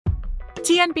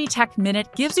TNB Tech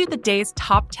Minute gives you the day's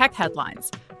top tech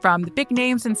headlines, from the big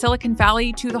names in Silicon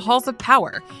Valley to the halls of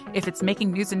power. If it's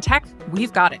making news in tech,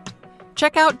 we've got it.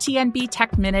 Check out TNB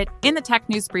Tech Minute in the Tech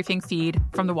News Briefing feed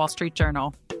from The Wall Street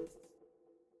Journal.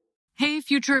 Hey,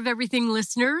 Future of Everything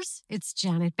listeners, it's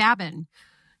Janet Babin.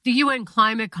 The UN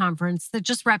Climate Conference that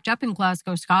just wrapped up in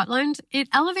Glasgow, Scotland, it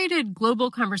elevated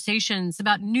global conversations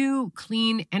about new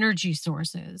clean energy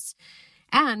sources.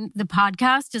 And the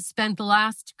podcast has spent the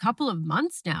last couple of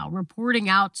months now reporting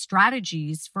out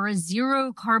strategies for a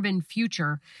zero-carbon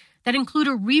future that include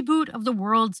a reboot of the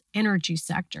world's energy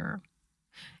sector.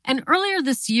 And earlier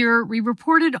this year, we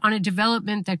reported on a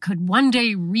development that could one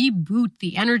day reboot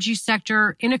the energy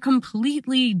sector in a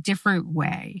completely different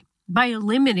way by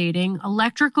eliminating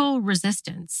electrical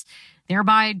resistance,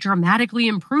 thereby dramatically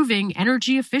improving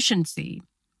energy efficiency.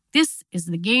 This is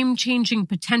the game-changing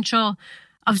potential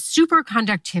of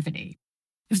superconductivity.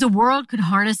 If the world could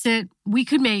harness it, we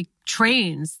could make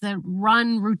trains that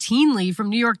run routinely from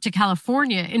New York to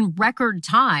California in record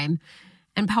time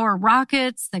and power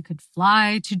rockets that could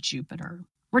fly to Jupiter.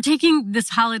 We're taking this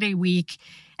holiday week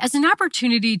as an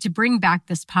opportunity to bring back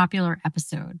this popular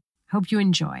episode. Hope you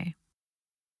enjoy.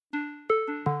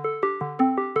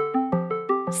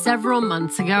 Several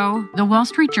months ago, the Wall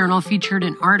Street Journal featured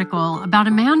an article about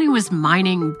a man who was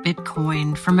mining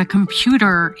Bitcoin from a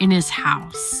computer in his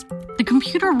house. The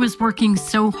computer was working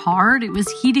so hard, it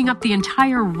was heating up the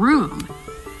entire room.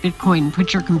 Bitcoin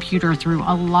puts your computer through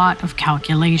a lot of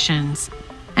calculations,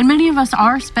 and many of us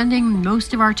are spending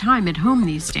most of our time at home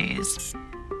these days.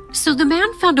 So the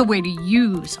man found a way to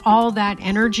use all that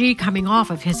energy coming off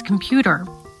of his computer.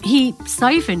 He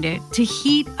siphoned it to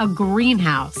heat a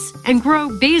greenhouse and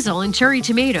grow basil and cherry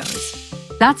tomatoes.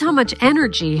 That's how much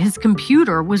energy his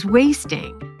computer was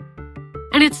wasting.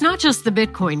 And it's not just the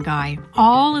Bitcoin guy.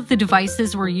 All of the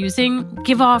devices we're using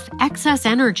give off excess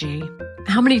energy.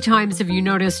 How many times have you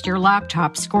noticed your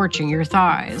laptop scorching your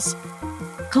thighs?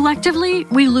 Collectively,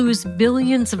 we lose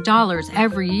billions of dollars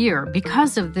every year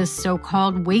because of this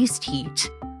so-called waste heat.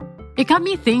 It got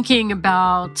me thinking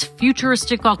about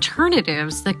futuristic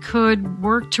alternatives that could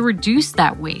work to reduce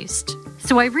that waste.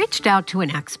 So I reached out to an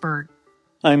expert.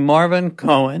 I'm Marvin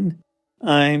Cohen.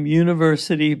 I'm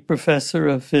University Professor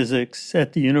of Physics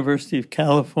at the University of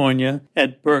California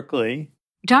at Berkeley.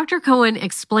 Dr. Cohen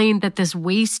explained that this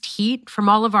waste heat from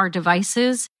all of our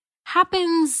devices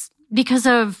happens because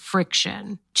of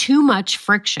friction, too much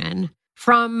friction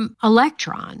from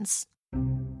electrons.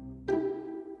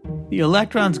 The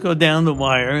electrons go down the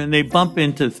wire and they bump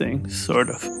into things, sort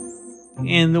of.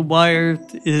 And the wire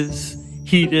is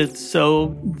heated,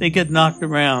 so they get knocked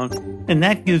around. And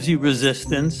that gives you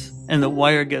resistance, and the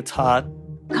wire gets hot.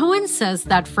 Cohen says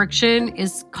that friction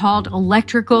is called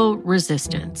electrical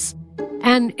resistance.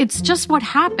 And it's just what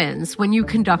happens when you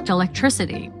conduct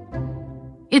electricity.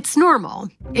 It's normal.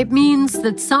 It means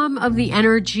that some of the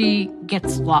energy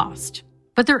gets lost.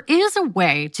 But there is a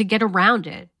way to get around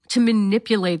it, to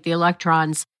manipulate the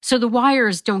electrons so the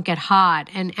wires don't get hot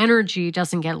and energy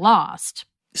doesn't get lost.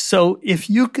 So if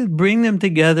you could bring them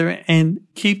together and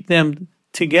keep them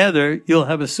together, you'll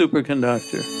have a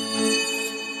superconductor.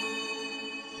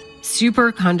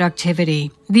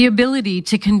 Superconductivity, the ability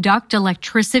to conduct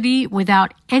electricity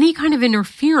without any kind of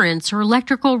interference or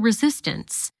electrical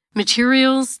resistance.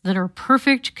 Materials that are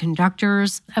perfect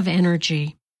conductors of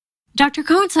energy. Dr.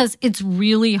 Cohen says it's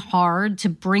really hard to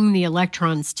bring the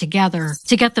electrons together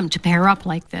to get them to pair up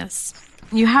like this.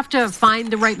 You have to find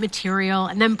the right material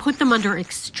and then put them under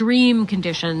extreme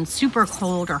conditions, super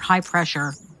cold or high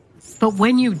pressure. But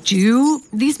when you do,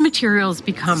 these materials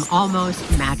become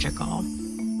almost magical.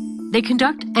 They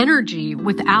conduct energy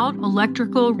without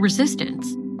electrical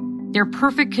resistance. They're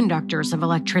perfect conductors of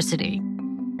electricity.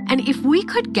 And if we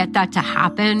could get that to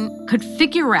happen, could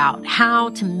figure out how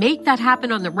to make that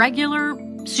happen on the regular,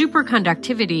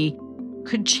 superconductivity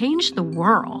could change the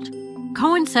world.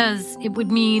 Cohen says it would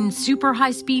mean super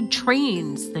high-speed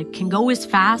trains that can go as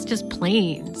fast as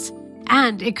planes.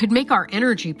 And it could make our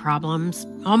energy problems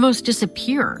almost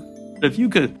disappear. If you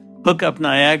could hook up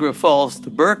Niagara Falls to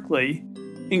Berkeley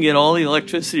and get all the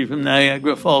electricity from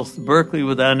Niagara Falls to Berkeley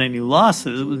without any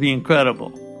losses, it would be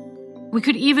incredible. We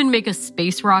could even make a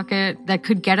space rocket that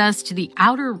could get us to the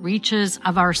outer reaches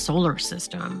of our solar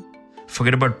system.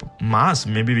 Forget about Mars.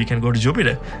 Maybe we can go to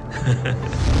Jupiter.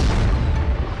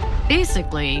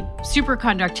 Basically,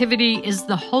 superconductivity is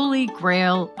the holy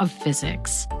grail of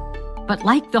physics. But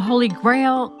like the Holy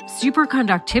Grail,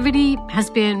 superconductivity has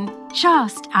been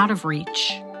just out of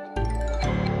reach.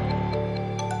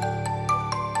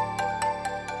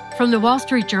 From the Wall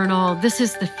Street Journal, this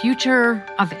is the future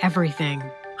of everything.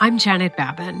 I'm Janet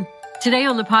Babin. Today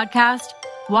on the podcast,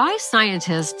 why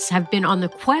scientists have been on the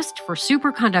quest for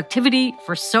superconductivity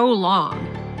for so long,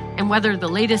 and whether the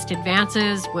latest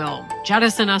advances will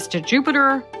jettison us to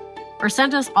Jupiter or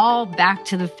send us all back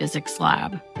to the physics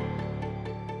lab.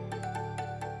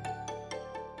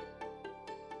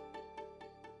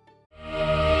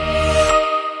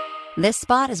 This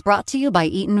spot is brought to you by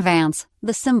Eaton Vance,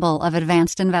 the symbol of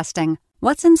advanced investing.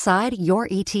 What's inside your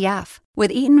ETF? With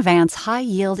Eaton Vance High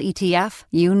Yield ETF,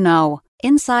 you know.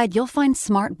 Inside, you'll find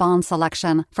smart bond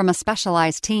selection from a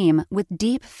specialized team with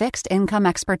deep fixed income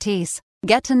expertise.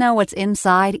 Get to know what's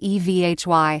inside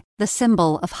EVHY, the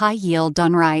symbol of high yield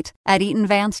done right, at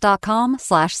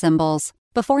eatonvance.com/symbols.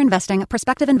 Before investing,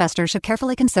 prospective investors should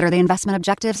carefully consider the investment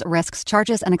objectives, risks,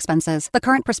 charges, and expenses. The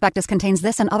current prospectus contains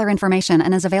this and other information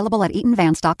and is available at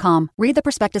eatonvance.com. Read the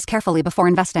prospectus carefully before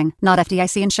investing. Not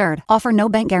FDIC insured. Offer no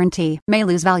bank guarantee. May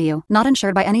lose value. Not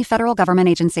insured by any federal government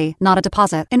agency. Not a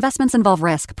deposit. Investments involve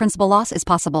risk. Principal loss is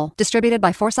possible. Distributed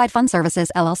by Foresight Fund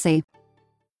Services, LLC.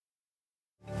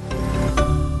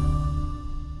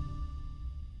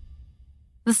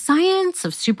 The science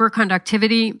of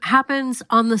superconductivity happens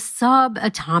on the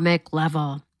subatomic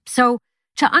level. So,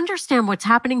 to understand what's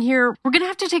happening here, we're going to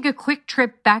have to take a quick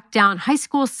trip back down high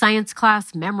school science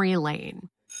class memory lane.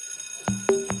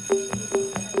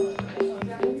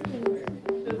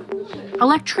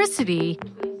 Electricity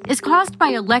is caused by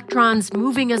electrons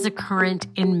moving as a current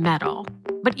in metal.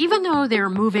 But even though they're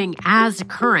moving as a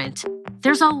current,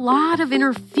 there's a lot of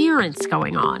interference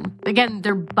going on. Again,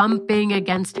 they're bumping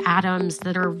against atoms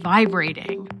that are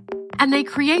vibrating. And they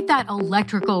create that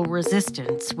electrical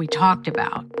resistance we talked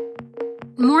about.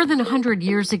 More than 100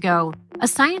 years ago, a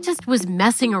scientist was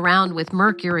messing around with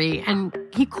mercury and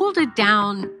he cooled it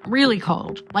down really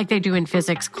cold, like they do in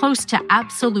physics, close to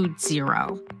absolute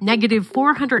zero, negative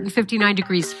 459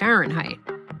 degrees Fahrenheit.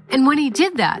 And when he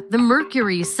did that, the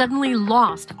mercury suddenly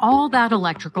lost all that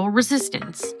electrical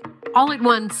resistance. All at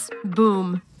once,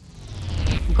 boom,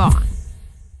 gone.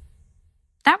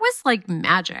 That was like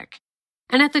magic.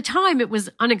 And at the time, it was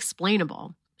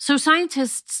unexplainable. So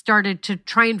scientists started to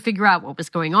try and figure out what was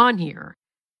going on here.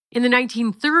 In the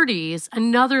 1930s,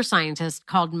 another scientist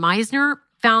called Meissner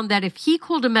found that if he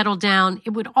cooled a metal down, it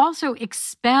would also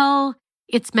expel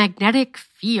its magnetic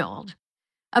field.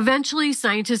 Eventually,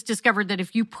 scientists discovered that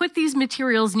if you put these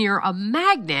materials near a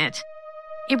magnet,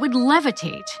 it would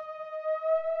levitate.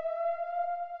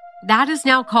 That is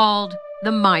now called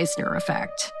the Meissner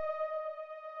effect.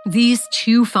 These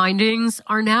two findings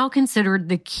are now considered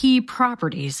the key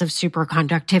properties of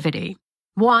superconductivity.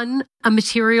 One, a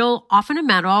material, often a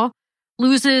metal,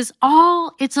 loses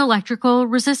all its electrical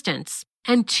resistance.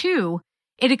 And two,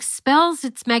 it expels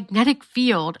its magnetic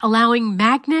field, allowing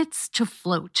magnets to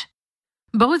float.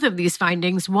 Both of these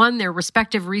findings won their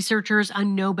respective researchers a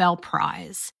Nobel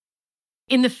Prize.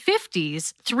 In the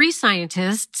 50s, three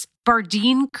scientists,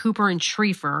 Bardeen, Cooper, and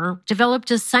Schrieffer, developed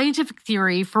a scientific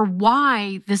theory for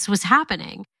why this was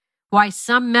happening, why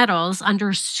some metals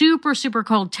under super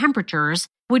cold temperatures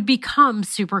would become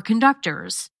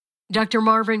superconductors. Dr.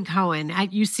 Marvin Cohen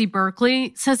at UC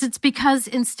Berkeley says it's because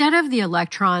instead of the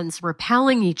electrons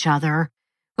repelling each other,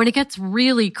 when it gets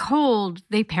really cold,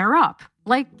 they pair up,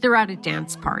 like they're at a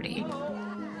dance party.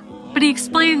 But he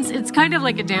explains it's kind of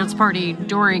like a dance party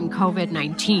during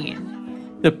COVID-19.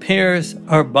 The pairs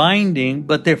are binding,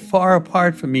 but they're far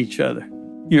apart from each other.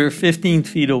 You're 15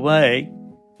 feet away.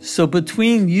 So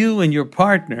between you and your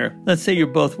partner, let's say you're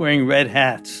both wearing red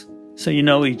hats, so you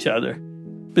know each other.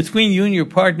 Between you and your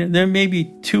partner, there may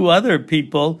be two other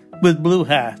people with blue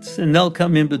hats, and they'll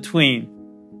come in between.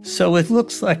 So it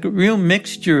looks like a real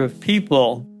mixture of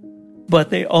people,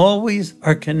 but they always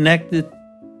are connected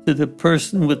to the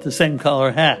person with the same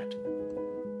color hat.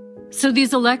 So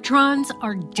these electrons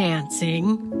are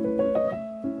dancing,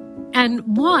 and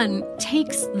one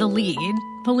takes the lead,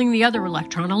 pulling the other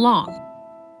electron along.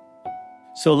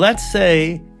 So let's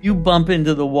say you bump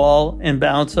into the wall and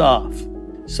bounce off.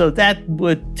 So that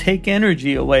would take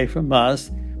energy away from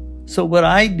us. So what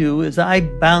I do is I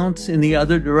bounce in the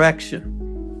other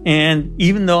direction. And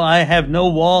even though I have no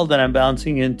wall that I'm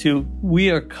bouncing into, we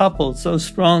are coupled so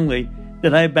strongly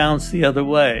that I bounce the other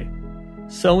way.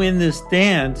 So in this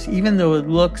dance, even though it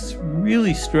looks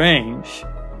really strange,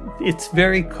 it's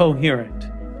very coherent.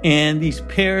 And these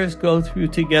pairs go through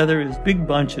together as big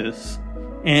bunches,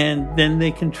 and then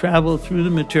they can travel through the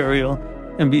material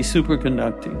and be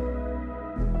superconducting.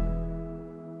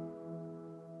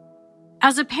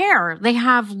 As a pair, they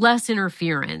have less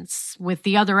interference with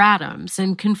the other atoms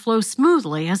and can flow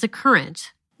smoothly as a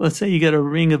current. Let's say you get a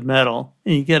ring of metal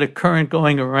and you get a current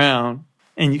going around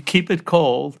and you keep it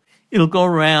cold. It'll go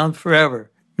around forever,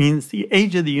 means the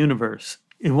age of the universe.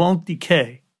 It won't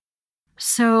decay.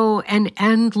 So, an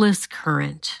endless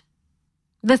current.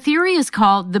 The theory is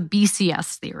called the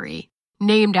BCS theory,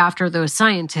 named after those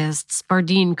scientists,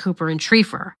 Bardeen, Cooper, and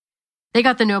Schrieffer. They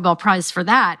got the Nobel Prize for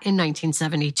that in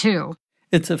 1972.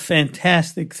 It's a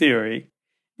fantastic theory,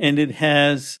 and it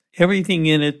has everything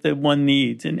in it that one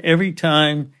needs. And every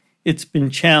time it's been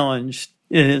challenged,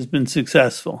 it has been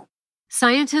successful.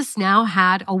 Scientists now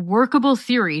had a workable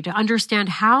theory to understand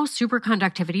how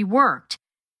superconductivity worked,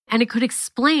 and it could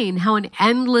explain how an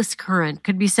endless current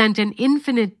could be sent an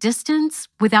infinite distance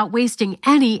without wasting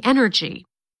any energy.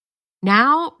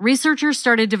 Now, researchers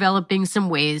started developing some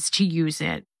ways to use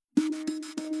it.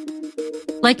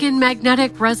 Like in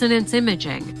magnetic resonance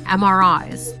imaging,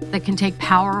 MRIs, that can take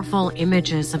powerful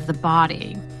images of the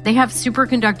body. They have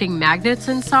superconducting magnets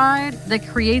inside that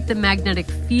create the magnetic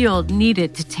field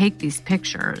needed to take these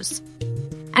pictures.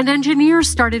 And engineers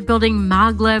started building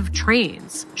maglev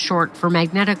trains, short for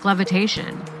magnetic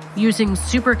levitation. Using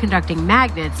superconducting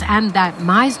magnets and that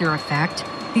Meissner effect,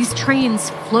 these trains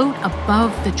float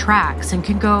above the tracks and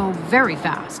can go very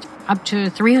fast, up to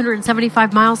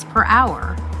 375 miles per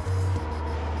hour.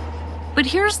 But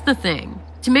here's the thing.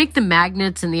 To make the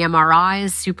magnets in the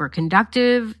MRIs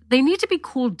superconductive, they need to be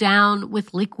cooled down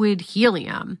with liquid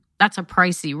helium. That's a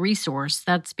pricey resource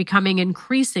that's becoming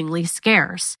increasingly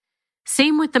scarce.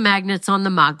 Same with the magnets on the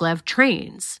maglev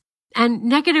trains. And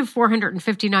negative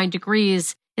 459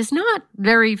 degrees is not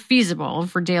very feasible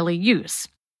for daily use.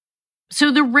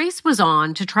 So the race was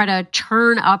on to try to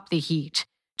turn up the heat,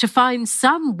 to find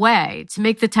some way to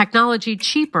make the technology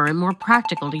cheaper and more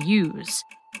practical to use.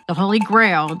 The Holy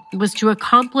Grail was to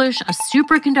accomplish a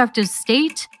superconductive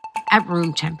state at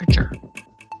room temperature.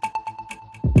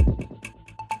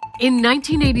 In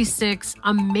 1986,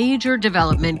 a major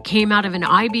development came out of an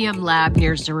IBM lab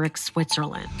near Zurich,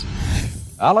 Switzerland.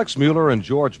 Alex Mueller and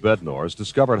George Bednorz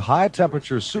discovered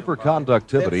high-temperature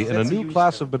superconductivity in a new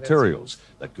class of materials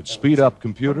that could speed up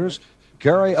computers,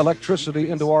 carry electricity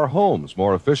into our homes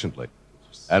more efficiently,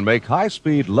 and make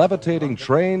high-speed levitating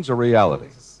trains a reality.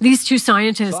 These two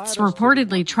scientists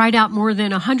reportedly tried out more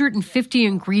than 150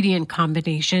 ingredient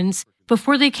combinations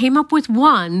before they came up with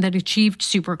one that achieved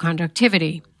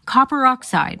superconductivity. Copper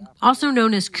oxide, also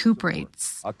known as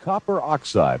cuprates. A copper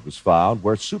oxide was found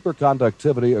where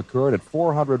superconductivity occurred at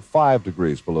 405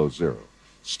 degrees below zero.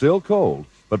 Still cold,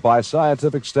 but by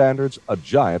scientific standards, a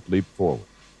giant leap forward.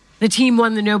 The team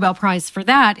won the Nobel Prize for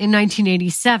that in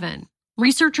 1987.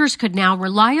 Researchers could now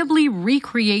reliably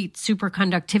recreate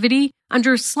superconductivity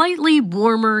under slightly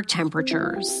warmer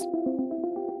temperatures.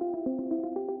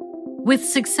 With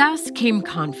success came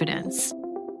confidence.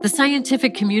 The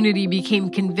scientific community became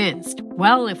convinced,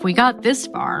 well, if we got this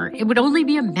far, it would only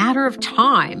be a matter of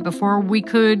time before we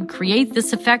could create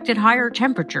this effect at higher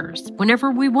temperatures,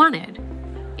 whenever we wanted.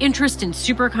 Interest in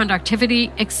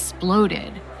superconductivity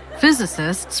exploded.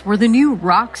 Physicists were the new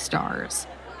rock stars.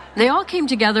 They all came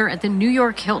together at the New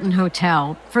York Hilton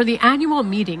Hotel for the annual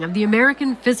meeting of the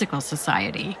American Physical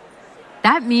Society.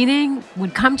 That meeting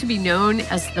would come to be known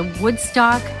as the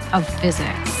Woodstock of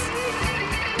Physics.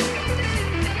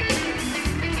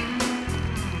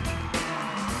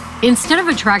 Instead of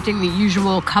attracting the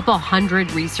usual couple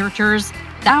hundred researchers,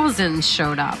 thousands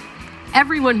showed up.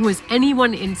 Everyone who was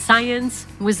anyone in science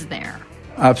was there.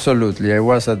 Absolutely. I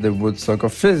was at the Woodstock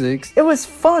of Physics. It was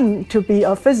fun to be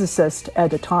a physicist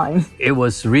at the time. It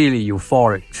was really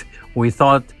euphoric. We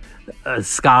thought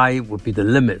sky would be the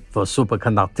limit for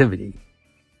superconductivity.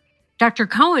 Dr.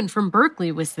 Cohen from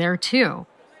Berkeley was there too.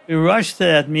 We rushed to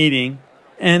that meeting,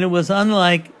 and it was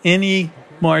unlike any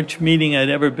March meeting I'd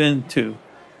ever been to.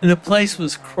 And the place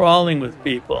was crawling with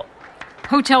people.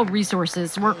 Hotel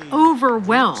resources were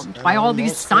overwhelmed by all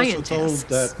these scientists.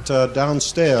 Told that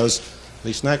downstairs,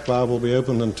 the snack bar will be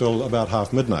open until about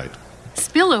half midnight.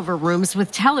 Spillover rooms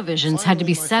with televisions had to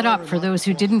be set up for those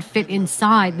who didn't fit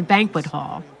inside the banquet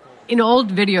hall. In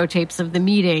old videotapes of the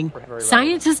meeting,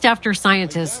 scientist after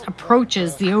scientist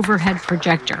approaches the overhead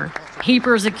projector.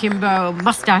 Papers akimbo,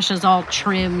 mustaches all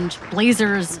trimmed,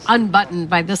 blazers unbuttoned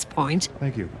by this point.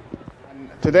 Thank you.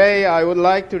 Today, I would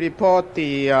like to report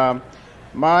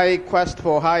my quest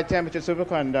for high-temperature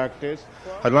superconductors.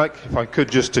 I'd like, if I could,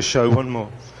 just to show one more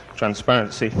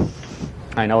transparency.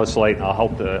 I know it's late. I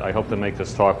hope to make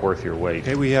this talk worth your wait.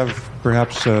 Okay, we have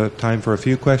perhaps time for a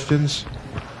few questions.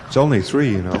 It's only 3,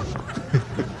 you know.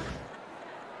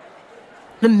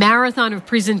 The marathon of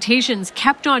presentations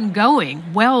kept on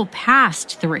going well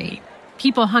past 3.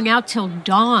 People hung out till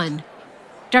dawn.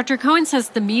 Dr. Cohen says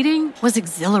the meeting was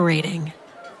exhilarating.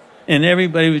 And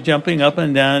everybody was jumping up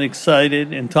and down,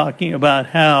 excited, and talking about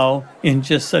how in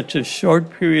just such a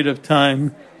short period of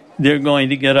time, they're going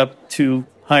to get up to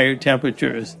higher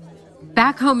temperatures.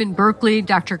 Back home in Berkeley,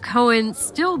 Dr. Cohen,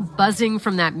 still buzzing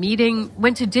from that meeting,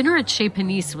 went to dinner at Chez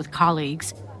Panisse with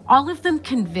colleagues, all of them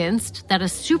convinced that a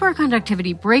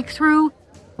superconductivity breakthrough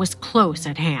was close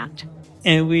at hand.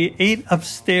 And we ate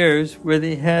upstairs where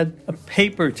they had a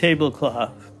paper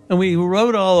tablecloth, and we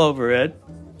wrote all over it,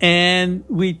 and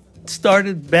we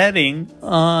started betting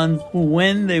on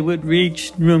when they would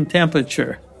reach room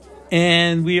temperature.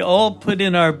 And we all put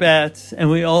in our bets,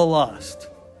 and we all lost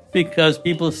because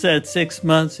people said 6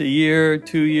 months, a year,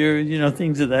 2 years,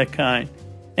 things of that kind.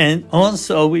 And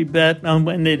also we bet on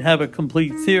when they'd have a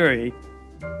complete theory.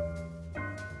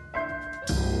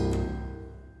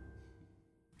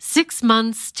 6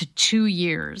 months to 2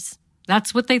 years.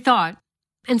 That's what they thought.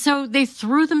 And so they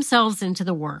threw themselves into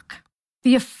the work.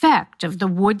 The effect of the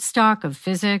Woodstock of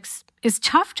physics is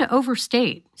tough to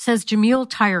overstate, says Jamil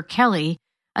Tyre-Kelly,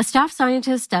 a staff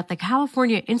scientist at the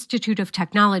California Institute of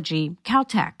Technology,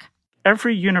 Caltech.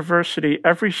 Every university,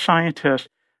 every scientist,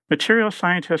 material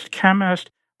scientist,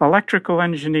 chemist, electrical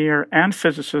engineer, and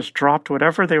physicist dropped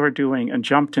whatever they were doing and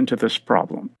jumped into this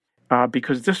problem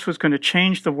because this was going to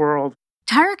change the world.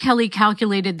 Tyre-Kelly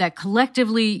calculated that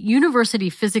collectively, university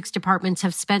physics departments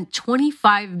have spent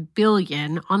 $25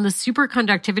 billion on the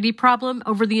superconductivity problem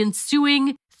over the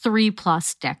ensuing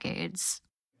 3+ decades.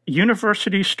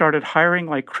 Universities started hiring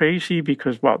like crazy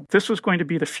because, this was going to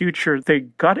be the future. They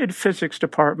gutted physics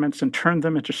departments and turned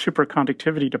them into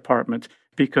superconductivity departments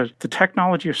because the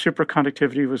technology of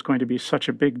superconductivity was going to be such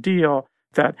a big deal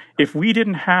that if we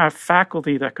didn't have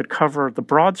faculty that could cover the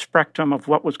broad spectrum of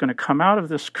what was going to come out of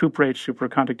this Cooper-age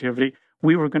superconductivity,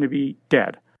 we were going to be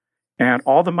dead. And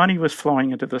all the money was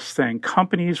flowing into this thing.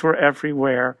 Companies were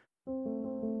everywhere.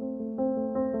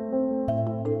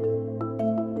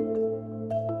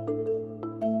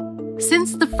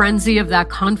 Since the frenzy of that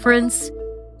conference,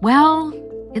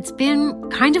 it's been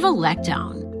kind of a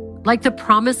letdown. Like the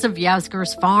promise of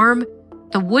Yasgur's farm,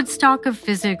 the Woodstock of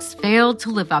physics failed to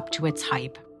live up to its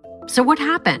hype. So what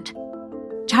happened?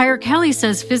 Tyre-Kelly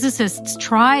says physicists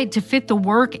tried to fit the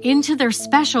work into their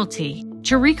specialty,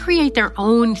 to recreate their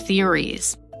own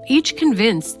theories, each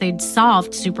convinced they'd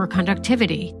solved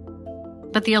superconductivity.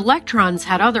 But the electrons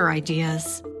had other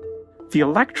ideas. The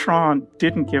electron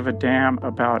didn't give a damn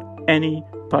about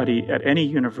anybody at any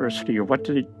university or what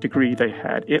degree they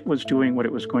had. It was doing what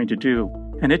it was going to do.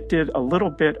 And it did a little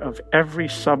bit of every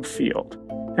subfield,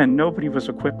 and nobody was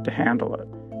equipped to handle it.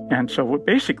 And so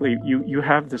basically, you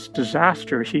have this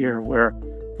disaster here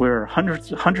where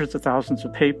hundreds of thousands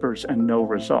of papers and no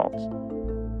results.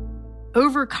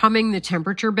 Overcoming the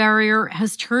temperature barrier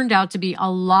has turned out to be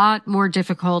a lot more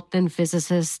difficult than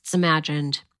physicists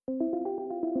imagined.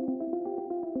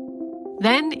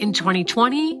 Then, in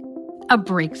 2020, a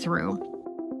breakthrough.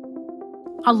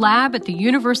 A lab at the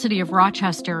University of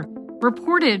Rochester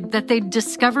reported that they'd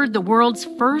discovered the world's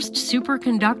first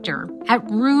superconductor at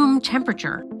room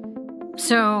temperature.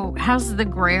 So, has the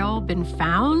Grail been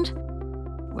found?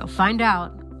 We'll find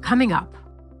out coming up.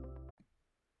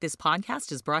 This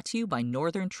podcast is brought to you by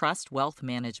Northern Trust Wealth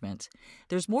Management.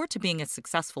 There's more to being a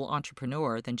successful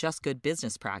entrepreneur than just good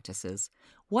business practices.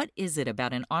 What is it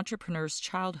about an entrepreneur's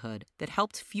childhood that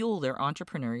helped fuel their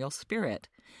entrepreneurial spirit?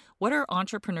 What are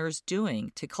entrepreneurs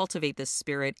doing to cultivate this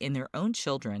spirit in their own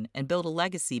children and build a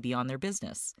legacy beyond their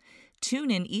business? Tune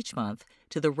in each month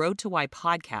to the Road to Why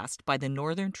podcast by the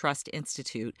Northern Trust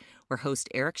Institute, where host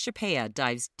Eric Chapea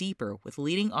dives deeper with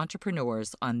leading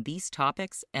entrepreneurs on these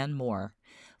topics and more.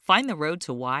 Find the Road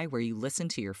to Why where you listen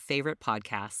to your favorite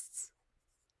podcasts.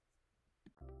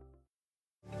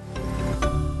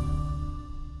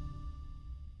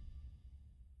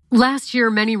 Last year,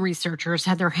 many researchers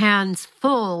had their hands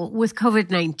full with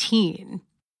COVID-19.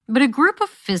 But a group of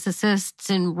physicists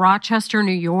in Rochester,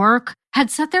 New York, had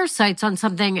set their sights on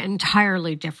something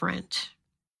entirely different.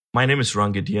 My name is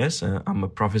Ranga Diaz. I'm a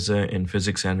professor in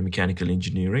physics and mechanical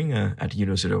engineering at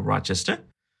University of Rochester.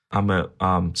 I'm a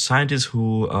scientist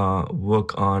who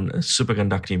work on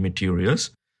superconducting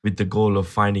materials with the goal of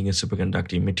finding a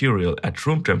superconducting material at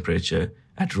room temperature,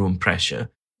 at room pressure.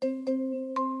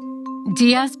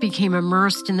 Diaz became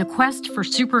immersed in the quest for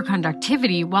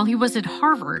superconductivity while he was at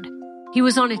Harvard. He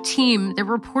was on a team that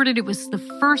reported it was the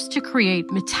first to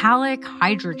create metallic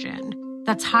hydrogen.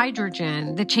 That's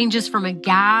hydrogen that changes from a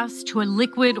gas to a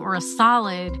liquid or a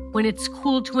solid when it's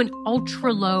cooled to an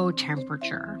ultra-low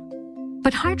temperature.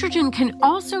 But hydrogen can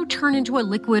also turn into a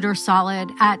liquid or solid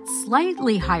at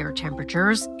slightly higher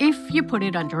temperatures if you put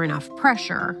it under enough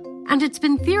pressure. And it's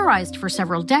been theorized for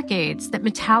several decades that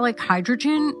metallic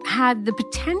hydrogen had the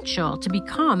potential to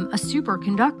become a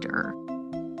superconductor.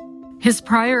 His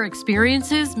prior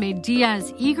experiences made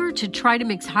Diaz eager to try to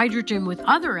mix hydrogen with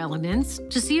other elements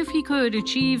to see if he could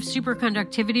achieve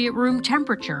superconductivity at room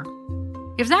temperature.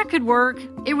 If that could work,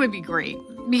 it would be great,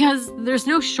 because there's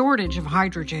no shortage of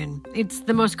hydrogen. It's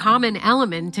the most common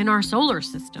element in our solar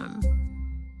system.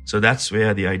 So that's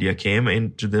where the idea came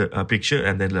into the picture,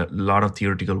 and then a lot of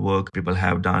theoretical work people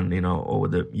have done, over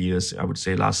the years, I would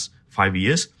say last 5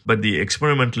 years. But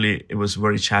experimentally, it was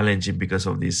very challenging because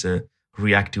of this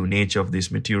reactive nature of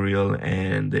this material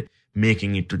and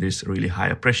making it to these really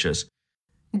higher pressures.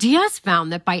 Diaz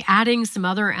found that by adding some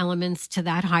other elements to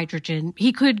that hydrogen,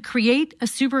 he could create a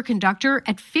superconductor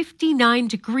at 59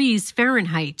 degrees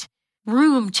Fahrenheit,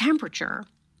 room temperature.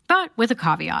 But with a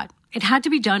caveat, it had to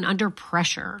be done under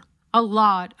pressure, a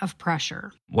lot of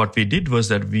pressure. What we did was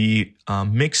that we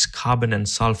mixed carbon and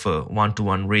sulfur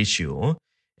 1-to-1 ratio,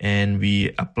 and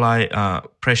we apply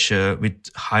pressure with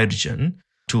hydrogen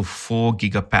to 4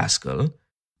 gigapascal.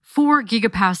 4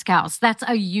 gigapascals, that's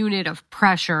a unit of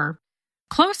pressure,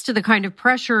 close to the kind of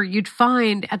pressure you'd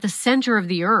find at the center of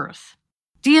the Earth.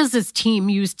 Diaz's team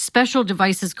used special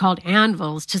devices called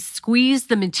anvils to squeeze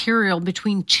the material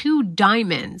between 2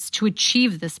 diamonds to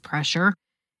achieve this pressure,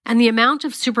 and the amount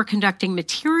of superconducting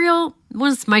material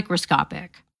was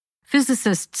microscopic.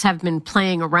 Physicists have been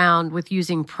playing around with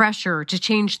using pressure to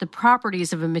change the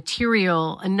properties of a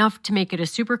material enough to make it a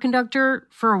superconductor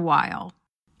for a while.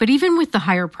 But even with the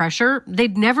higher pressure,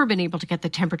 they'd never been able to get the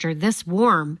temperature this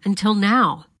warm until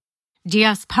now.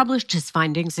 Diaz published his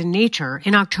findings in Nature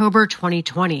in October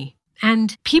 2020,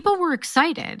 and people were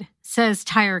excited, says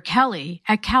Tyre Kelly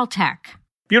at Caltech.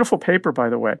 Beautiful paper, by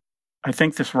the way. I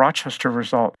think this Rochester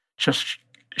result just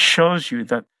shows you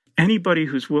that anybody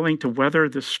who's willing to weather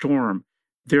this storm,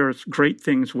 there's great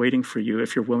things waiting for you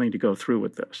if you're willing to go through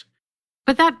with this.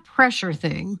 But that pressure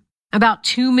thing, about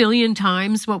 2 million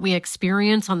times what we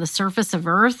experience on the surface of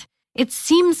Earth, it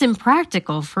seems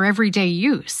impractical for everyday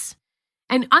use.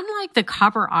 And unlike the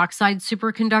copper oxide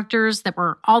superconductors that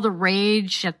were all the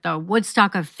rage at the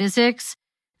Woodstock of physics,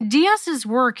 Diaz's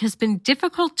work has been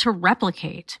difficult to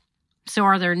replicate. So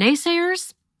are there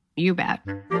naysayers? You bet.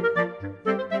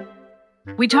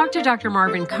 We talked to Dr.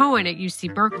 Marvin Cohen at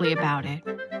UC Berkeley about it.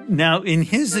 Now, in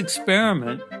his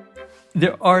experiment,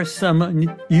 there are some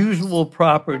unusual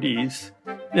properties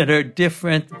that are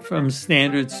different from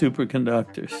standard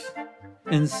superconductors.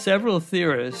 And several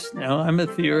theorists, now I'm a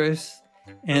theorist,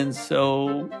 and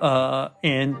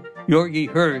Georgi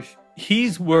Hirsch,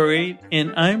 he's worried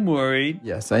and I'm worried.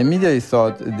 Yes, I immediately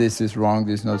thought this is wrong,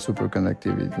 this is not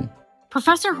superconductivity.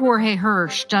 Professor Jorge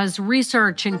Hirsch does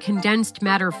research in condensed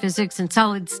matter physics and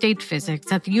solid-state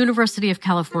physics at the University of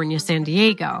California, San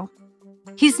Diego.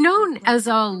 He's known as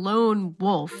a lone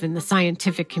wolf in the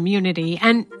scientific community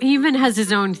and even has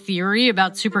his own theory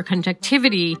about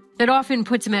superconductivity that often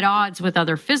puts him at odds with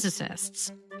other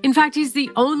physicists. In fact, he's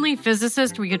the only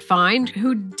physicist we could find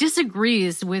who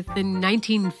disagrees with the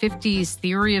 1950s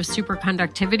theory of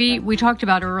superconductivity we talked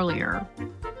about earlier.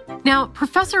 Now,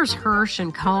 Professors Hirsch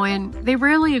and Cohen, they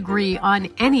rarely agree on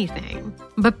anything,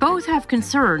 but both have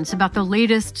concerns about the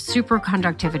latest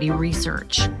superconductivity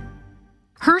research.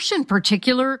 Hirsch in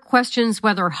particular questions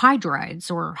whether hydrides,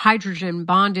 or hydrogen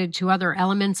bonded to other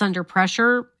elements under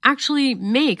pressure, actually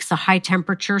makes a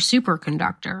high-temperature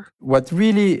superconductor. What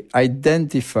really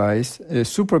identifies a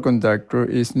superconductor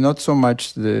is not so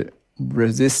much the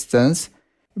resistance,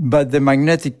 but the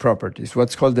magnetic properties,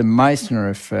 what's called the Meissner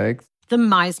effect. The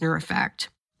Meissner effect.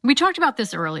 We talked about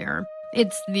this earlier.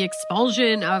 It's the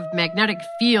expulsion of magnetic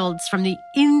fields from the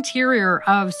interior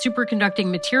of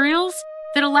superconducting materials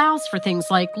that allows for things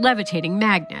like levitating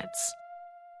magnets.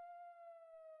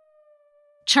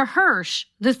 To Hirsch,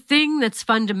 the thing that's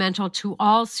fundamental to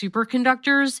all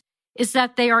superconductors is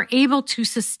that they are able to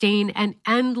sustain an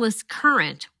endless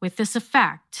current with this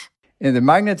effect. And the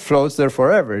magnet floats there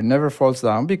forever. It never falls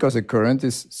down because the current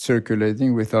is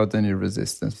circulating without any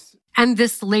resistance. And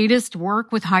this latest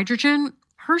work with hydrogen,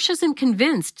 Hirsch isn't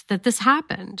convinced that this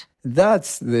happened.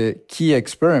 That's the key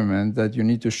experiment that you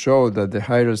need to show that the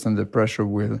hydrogen under pressure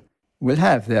will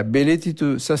have the ability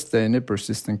to sustain a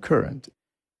persistent current.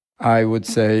 I would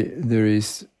say there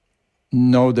is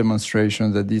no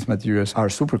demonstration that these materials are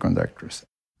superconductors.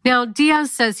 Now,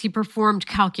 Diaz says he performed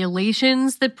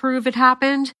calculations that prove it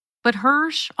happened, but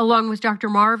Hirsch, along with Dr.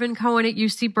 Marvin Cohen at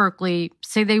UC Berkeley,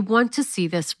 say they want to see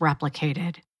this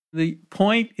replicated. The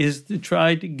point is to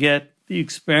try to get the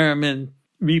experiment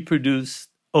reproduced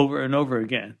over and over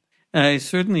again. And I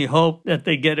certainly hope that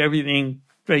they get everything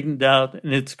straightened out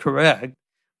and it's correct.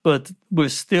 but we're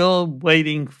still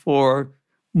waiting for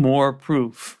more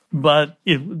proof. But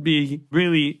it would be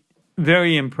really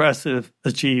very impressive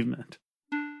achievement.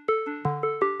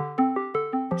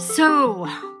 So,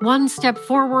 one step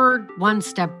forward, one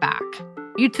step back.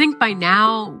 You'd think by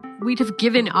now we'd have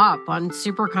given up on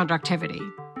superconductivity.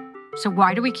 So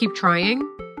why do we keep trying?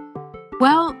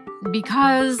 Well,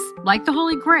 because, like the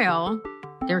Holy Grail,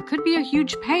 there could be a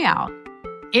huge payout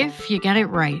if you get it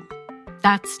right.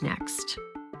 That's next.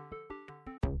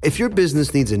 If your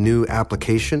business needs a new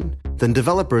application, then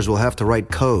developers will have to write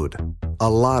code, a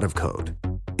lot of code.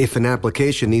 If an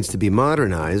application needs to be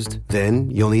modernized,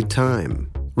 then you'll need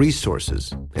time,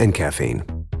 resources, and caffeine.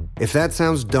 If that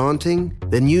sounds daunting,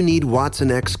 then you need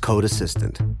Watson X Code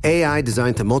Assistant, AI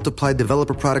designed to multiply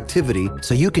developer productivity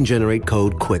so you can generate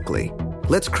code quickly.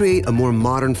 Let's create a more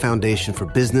modern foundation for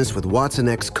business with Watson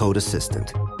X Code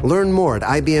Assistant. Learn more at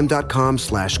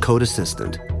ibm.com/code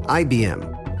assistant.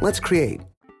 IBM. Let's create.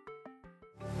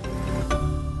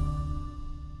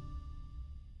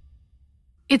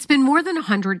 It's been more than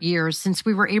 100 years since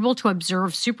we were able to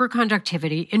observe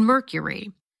superconductivity in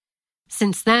Mercury.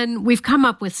 Since then, we've come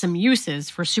up with some uses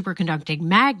for superconducting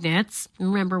magnets.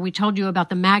 Remember, we told you about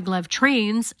the maglev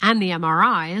trains and the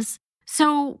MRIs.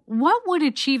 So what would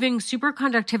achieving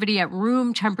superconductivity at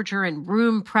room temperature and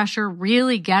room pressure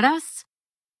really get us?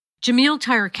 Jamil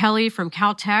Tyre-Kelly from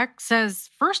Caltech says,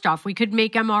 first off, we could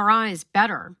make MRIs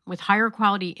better with higher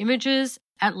quality images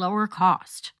at lower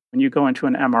cost. When you go into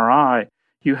an MRI,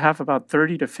 you have about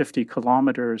 30 to 50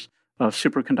 kilometers of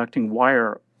superconducting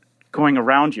wire going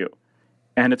around you,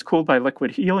 and it's cooled by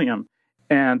liquid helium.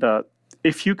 And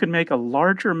if you can make a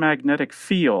larger magnetic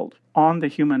field on the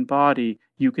human body,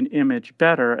 you can image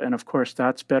better. And of course,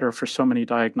 that's better for so many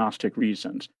diagnostic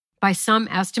reasons. By some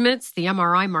estimates, the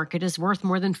MRI market is worth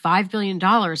more than $5 billion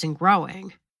and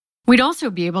growing. We'd also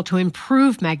be able to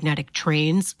improve magnetic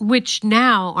trains, which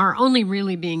now are only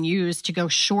really being used to go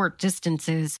short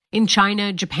distances in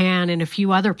China, Japan, and a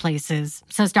few other places,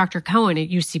 says Dr. Cohen at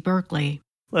UC Berkeley.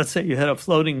 Let's say you had a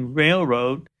floating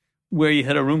railroad where you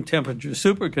had a room temperature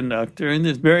superconductor, and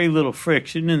there's very little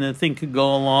friction, and the thing could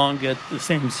go along at the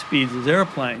same speeds as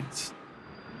airplanes.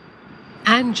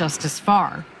 And just as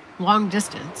far, long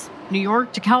distance, New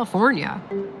York to California.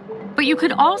 But you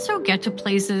could also get to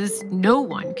places no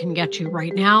one can get to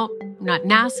right now. Not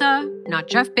NASA, not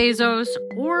Jeff Bezos,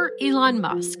 or Elon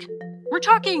Musk. We're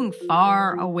talking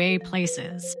far away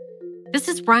places. This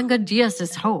is Ranga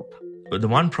Diaz's hope. The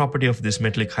one property of this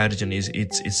metallic hydrogen is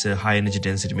it's a high energy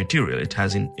density material. It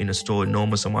has in a store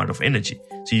enormous amount of energy.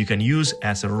 So you can use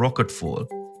as a rocket fuel.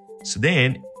 So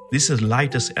then this is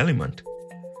lightest element.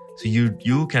 So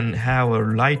you can have a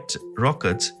light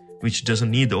rockets which doesn't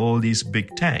need all these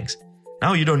big tanks.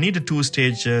 Now you don't need a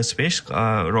two-stage space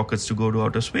rockets to go to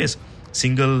outer space.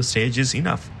 Single stage is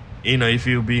enough. If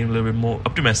you're being a little bit more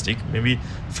optimistic, maybe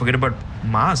forget about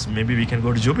Mars. Maybe we can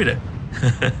go to Jupiter.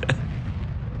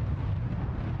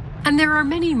 And there are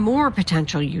many more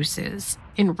potential uses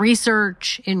in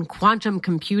research, in quantum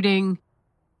computing.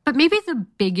 But maybe the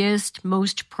biggest,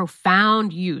 most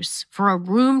profound use for a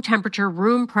room temperature,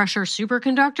 room pressure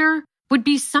superconductor would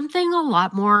be something a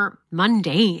lot more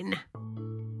mundane.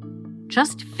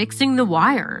 Just fixing the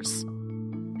wires.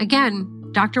 Again,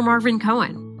 Dr. Marvin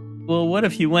Cohen. Well, what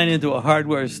if you went into a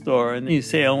hardware store and you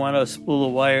say, I want a spool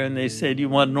of wire, and they said, you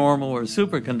want normal or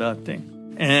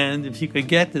superconducting? And if you could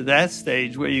get to that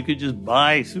stage where you could just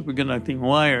buy superconducting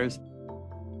wires.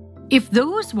 If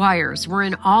those wires were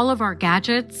in all of our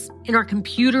gadgets, in our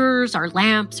computers, our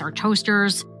lamps, our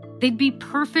toasters, they'd be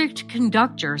perfect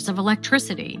conductors of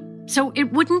electricity. So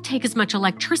it wouldn't take as much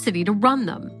electricity to run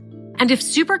them. And if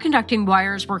superconducting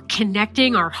wires were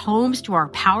connecting our homes to our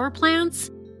power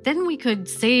plants, then we could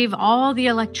save all the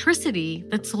electricity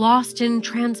that's lost in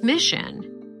transmission.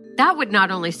 That would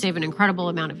not only save an incredible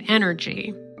amount of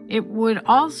energy, it would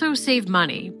also save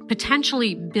money,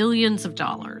 potentially billions of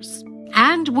dollars,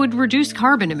 and would reduce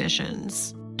carbon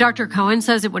emissions. Dr. Cohen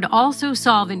says it would also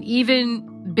solve an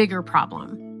even bigger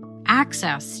problem: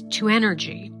 access to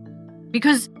energy.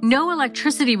 Because no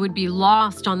electricity would be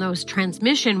lost on those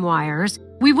transmission wires,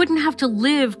 we wouldn't have to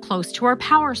live close to our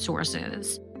power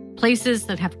sources. Places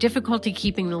that have difficulty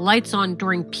keeping the lights on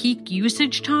during peak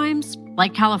usage times,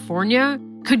 like California,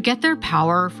 could get their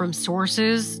power from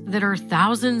sources that are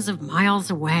thousands of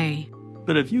miles away.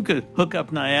 But if you could hook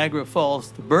up Niagara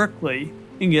Falls to Berkeley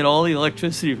and get all the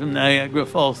electricity from Niagara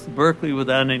Falls to Berkeley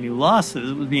without any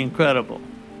losses, it would be incredible.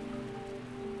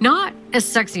 Not as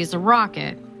sexy as a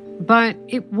rocket, but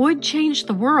it would change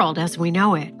the world as we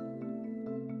know it.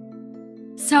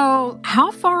 So,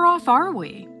 how far off are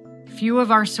we? Few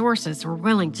of our sources are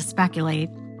willing to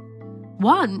speculate.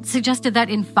 One suggested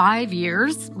that in 5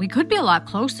 years, we could be a lot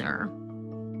closer.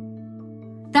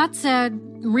 That said,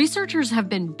 researchers have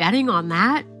been betting on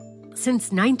that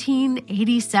since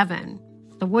 1987,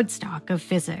 the Woodstock of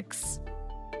physics.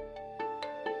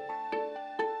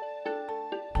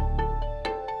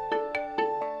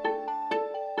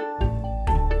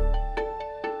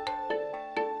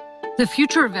 The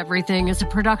Future of Everything is a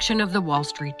production of The Wall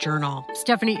Street Journal.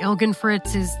 Stephanie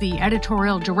Ilgenfritz is the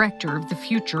editorial director of The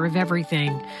Future of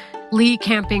Everything. Lee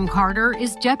Camping-Carter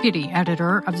is deputy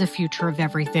editor of The Future of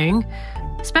Everything.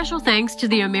 Special thanks to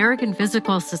the American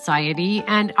Physical Society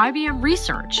and IBM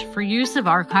Research for use of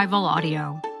archival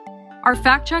audio. Our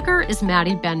fact-checker is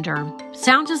Maddie Bender.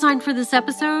 Sound design for this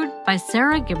episode by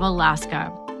Sarah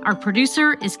Gibble-Laska. Our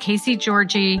producer is Casey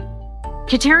Georgie.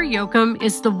 Kateri Yoakum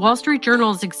is the Wall Street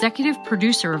Journal's executive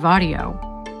producer of audio.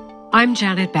 I'm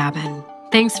Janet Babin.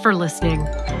 Thanks for listening.